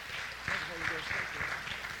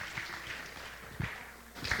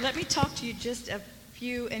 Let me talk to you just a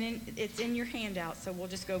few, and it's in your handout, so we'll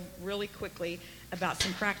just go really quickly about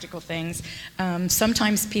some practical things.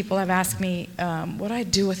 Sometimes people have asked me, what do I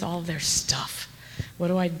do with all their stuff? What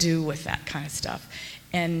do I do with that kind of stuff?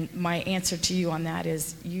 And my answer to you on that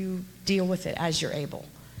is you deal with it as you're able.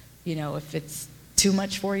 You know, if it's too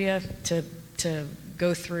much for you to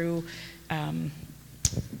go through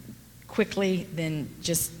quickly, then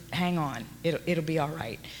just hang on. It'll be all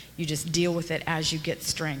right. You just deal with it as you get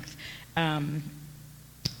strength.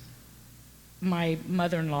 My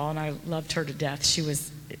mother-in-law, and I loved her to death, she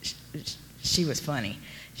was funny.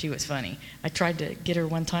 She was funny. I tried to get her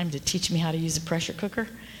one time to teach me how to use a pressure cooker,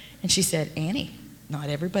 and she said, Annie, not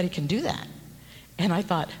everybody can do that. And I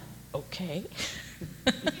thought, okay.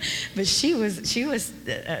 But she was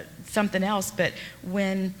something else. But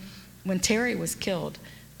when Terry was killed,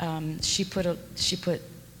 she put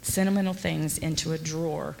sentimental things into a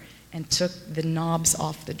drawer and took the knobs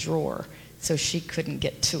off the drawer so she couldn't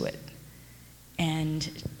get to it. And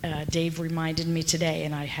Dave reminded me today,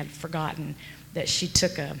 and I had forgotten, that she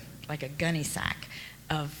took a gunny sack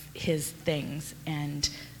of his things and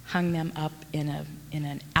hung them up in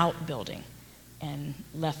an outbuilding and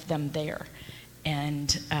left them there.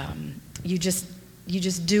 And you just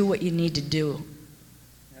do what you need to do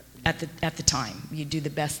at the time. You do the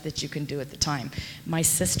best that you can do at the time. My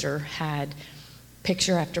sister had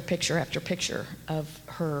picture after picture after picture of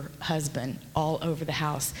her husband all over the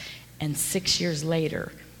house. And 6 years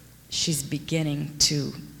later, she's beginning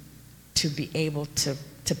to be able to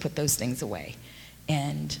put those things away.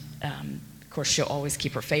 And, of course, she'll always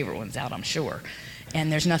keep her favorite ones out, I'm sure.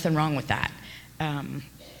 And there's nothing wrong with that.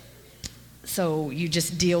 So you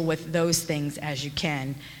just deal with those things as you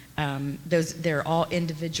can. They're all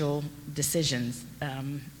individual decisions.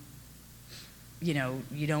 You know,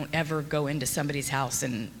 you don't ever go into somebody's house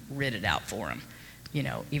and rid it out for them. You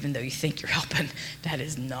know, even though you think you're helping, that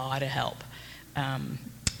is not a help,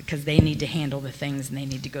 because they need to handle the things and they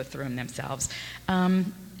need to go through them themselves.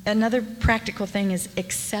 Another practical thing is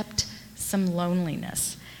accept some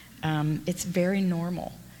loneliness. It's very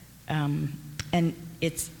normal, and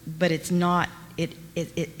it's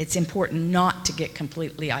important not to get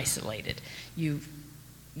completely isolated.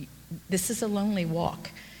 This is a lonely walk,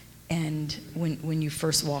 and when you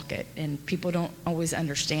first walk it, and people don't always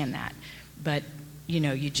understand that, but you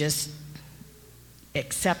know, you just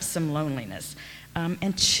accept some loneliness,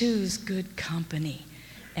 and choose good company,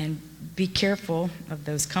 and be careful of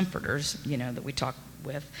those comforters, you know, that we talk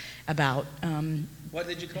with about. What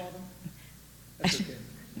did you call them? That's okay.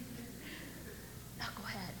 No,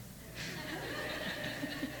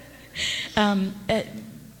 go ahead.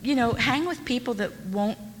 You know, hang with people that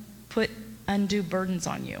won't put undue burdens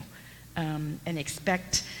on you, and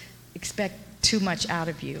expect too much out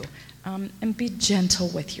of you. And be gentle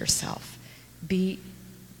with yourself.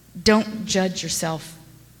 Don't judge yourself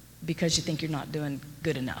because you think you're not doing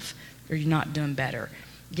good enough or you're not doing better.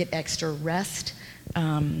 Get extra rest.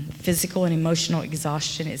 Physical and emotional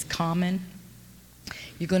exhaustion is common.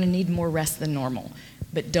 You're going to need more rest than normal,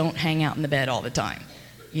 but don't hang out in the bed all the time.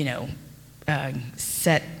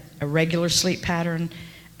 Set a regular sleep pattern.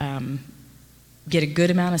 Get a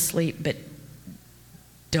good amount of sleep, but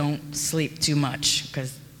don't sleep too much,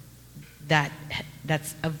 because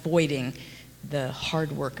that's avoiding the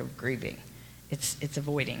hard work of grieving. It's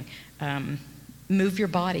avoiding. Move your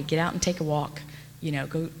body. Get out and take a walk.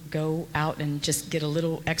 Go out and just get a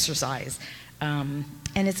little exercise. And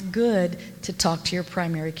it's good to talk to your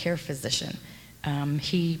primary care physician.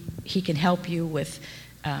 He can help you with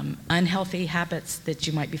unhealthy habits that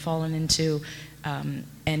you might be falling into,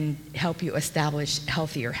 and help you establish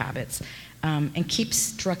healthier habits. And keep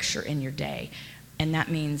structure in your day. And that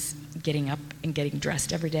means getting up and getting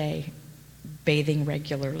dressed every day, bathing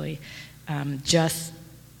regularly, just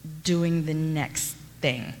doing the next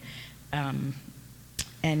thing.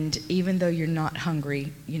 And even though you're not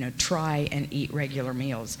hungry, try and eat regular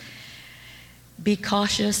meals. Be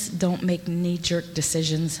cautious. Don't make knee-jerk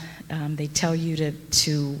decisions. They tell you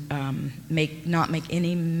to not make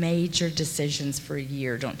any major decisions for a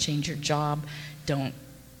year. Don't change your job. Don't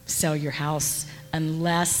sell your house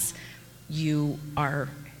unless you are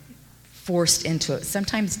forced into it.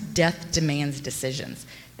 Sometimes death demands decisions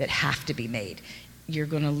that have to be made. You're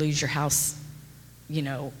going to lose your house,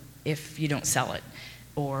 if you don't sell it,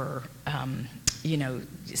 or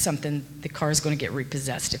something. The car is going to get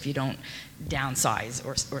repossessed if you don't downsize,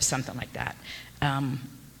 or something like that.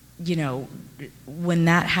 When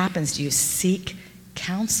that happens to you, seek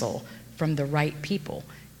counsel from the right people.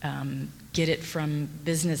 Get it from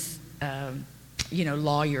business,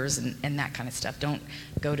 lawyers and that kind of stuff. Don't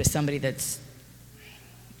go to somebody that's,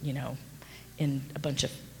 in a bunch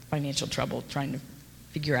of financial trouble trying to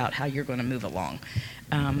figure out how you're going to move along.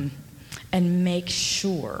 And make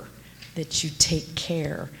sure that you take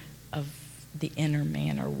care of the inner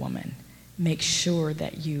man or woman. Make sure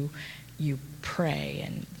that you pray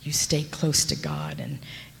and you stay close to God,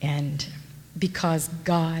 and because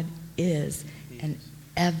God is an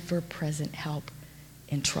ever-present help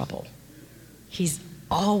in trouble. He's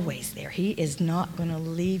always there. He is not going to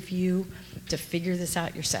leave you to figure this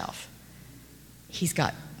out yourself. He's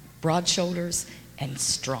got broad shoulders and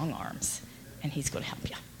strong arms, and he's going to help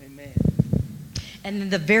you. Amen. And then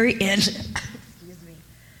the very end, excuse me,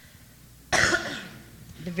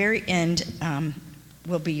 the very end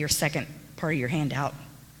will be your second part of your handout.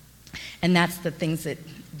 And that's the things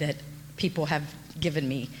that people have given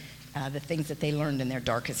me, the things that they learned in their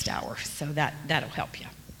darkest hour. So that'll help you.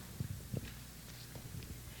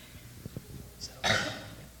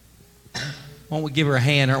 Won't we give her a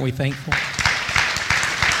hand? Aren't we thankful?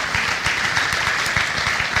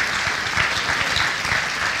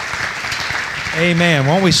 Amen.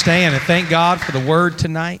 Won't we stand and thank God for the word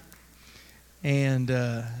tonight? And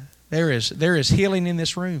there is healing in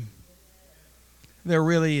this room. There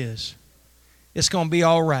really is. It's going to be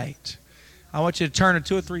all right. I want you to turn to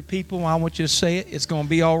 2 or 3 people. I want you to say it. It's going to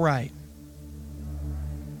be all right.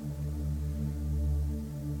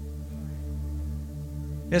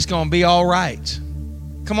 It's going to be all right.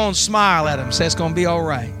 Come on, smile at them. Say it's going to be all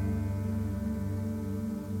right.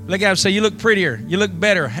 Look at him and say, you look prettier. You look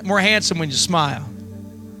better, more handsome when you smile.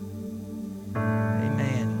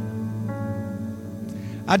 Amen.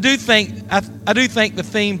 I do think the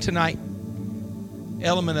theme tonight,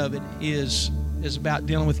 element of it, is about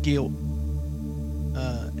dealing with guilt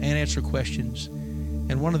and answer questions.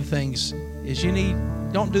 And one of the things is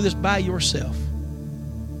don't do this by yourself.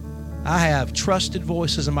 I have trusted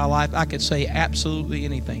voices in my life I could say absolutely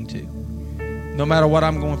anything to, no matter what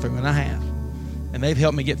I'm going through, and I have. And they've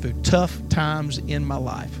helped me get through tough times in my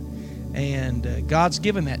life. And God's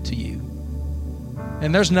given that to you.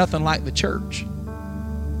 And there's nothing like the church.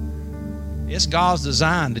 It's God's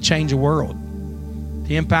design to change the world,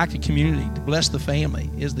 to impact the community, to bless the family,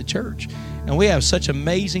 is the church. And we have such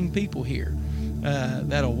amazing people here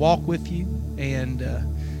that'll walk with you. And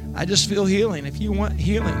I just feel healing. If you want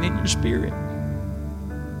healing in your spirit,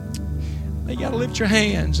 you got to lift your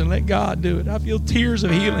hands and let God do it. I feel tears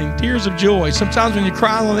of healing, tears of joy. Sometimes when you're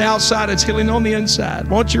crying on the outside, it's healing on the inside.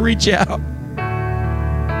 Won't you reach out?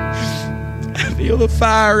 I feel the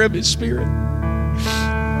fire of His Spirit.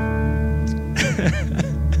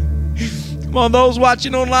 Come on, those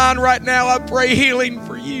watching online right now, I pray healing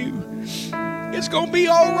for you. It's going to be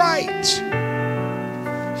all right.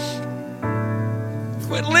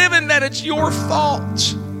 Quit living that it's your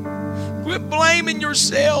fault. Quit blaming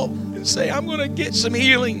yourself. Say, I'm going to get some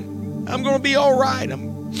healing. I'm going to be all right.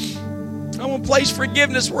 I'm going to place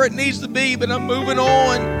forgiveness where it needs to be, but I'm moving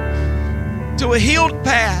on to a healed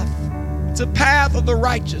path. It's a path of the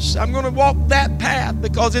righteous. I'm going to walk that path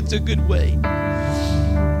because it's a good way.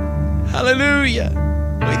 Hallelujah.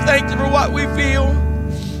 We thank you for what we feel.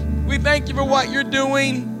 We thank you for what you're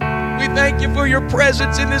doing. We thank you for your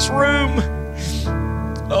presence in this room.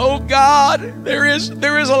 Oh God, there is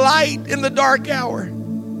a light in the dark hour.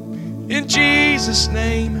 In Jesus'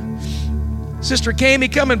 name. Sister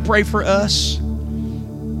Cami, come and pray for us.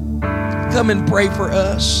 Come and pray for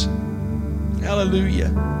us. Hallelujah.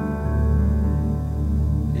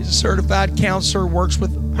 She's a certified counselor, works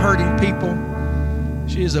with hurting people.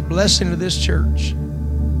 She is a blessing to this church.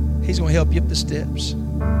 He's going to help you up the steps.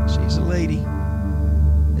 She's a lady.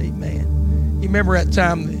 Amen. You remember that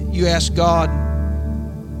time that you asked God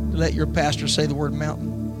to let your pastor say the word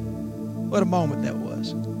mountain? What a moment that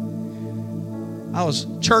was.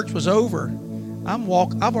 Church was over. I've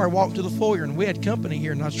already walked to the foyer, and we had company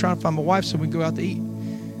here, and I was trying to find my wife so we could go out to eat.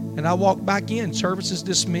 And I walked back in. Service is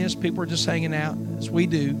dismissed. People are just hanging out, as we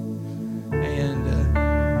do.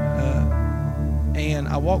 And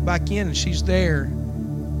I walked back in, and she's there,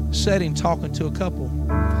 sitting, talking to a couple.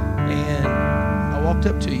 And I walked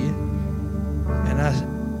up to you,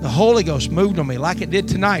 and the Holy Ghost moved on me like it did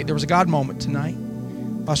tonight. There was a God moment tonight.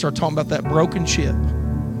 I started talking about that broken ship.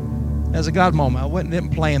 That was a God moment. I didn't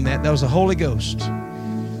plan that. That was the Holy Ghost.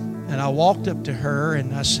 And I walked up to her,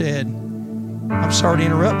 and I said, I'm sorry to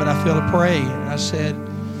interrupt, but I feel to pray. And I said,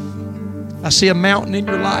 I see a mountain in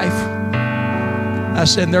your life. I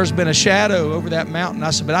said, there's been a shadow over that mountain.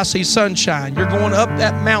 I said, but I see sunshine. You're going up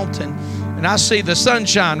that mountain, and I see the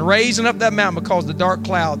sunshine raising up that mountain because the dark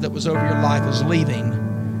cloud that was over your life is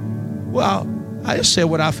leaving. Well, I just said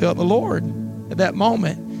what I felt in the Lord at that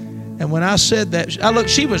moment. And when I said that,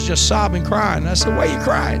 she was just sobbing, crying. I said, why are you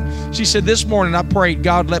crying? She said, this morning I prayed,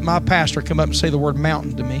 God, let my pastor come up and say the word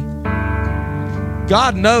mountain to me.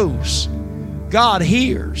 God knows. God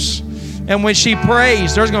hears. And when she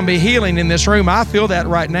prays, there's going to be healing in this room. I feel that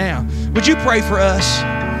right now. Would you pray for us?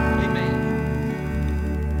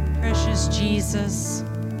 Amen. Precious Jesus,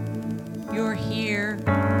 you're here.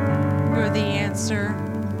 You're the answer.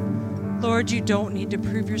 Lord, you don't need to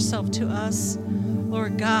prove yourself to us.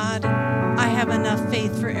 Lord God, I have enough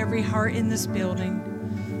faith for every heart in this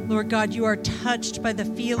building. Lord God, you are touched by the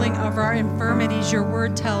feeling of our infirmities. Your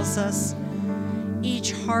word tells us.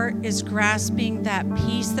 Each heart is grasping that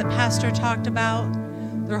peace that Pastor talked about.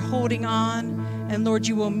 They're holding on, and Lord,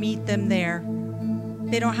 you will meet them there.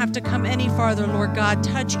 They don't have to come any farther, Lord God.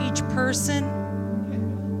 Touch each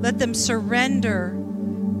person. Let them surrender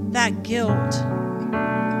that guilt.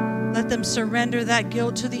 Let them surrender that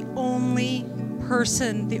guilt to the only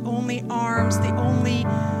person, the only arms, the only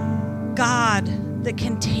God that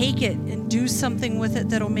can take it and do something with it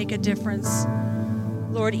that'll make a difference.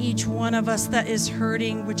 Lord, each one of us that is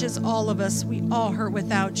hurting, which is all of us, we all hurt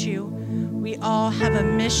without you. We all have a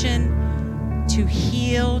mission to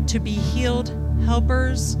heal, to be healed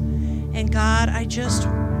helpers. And God, I just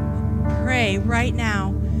pray right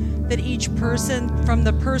now that each person, from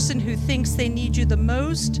the person who thinks they need you the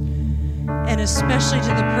most, and especially to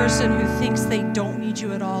the person who thinks they don't need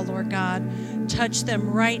you at all, Lord God, touch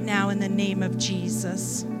them right now in the name of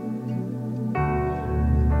Jesus.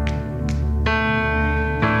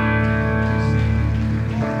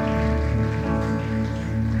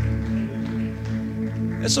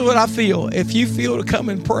 This is what I feel. If you feel to come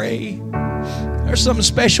and pray, there's something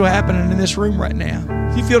special happening in this room right now.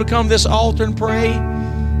 If you feel to come to this altar and pray,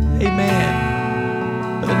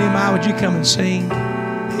 amen. Brother Nehemiah, would you come and sing?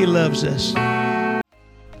 He loves us.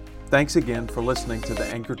 Thanks again for listening to the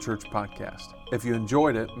Anchor Church podcast. If you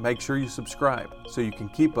enjoyed it, make sure you subscribe so you can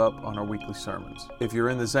keep up on our weekly sermons. If you're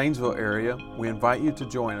in the Zanesville area, we invite you to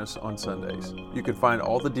join us on Sundays. You can find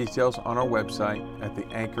all the details on our website at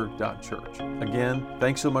theanchor.church. Again,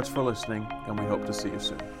 thanks so much for listening, and we hope to see you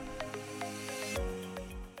soon.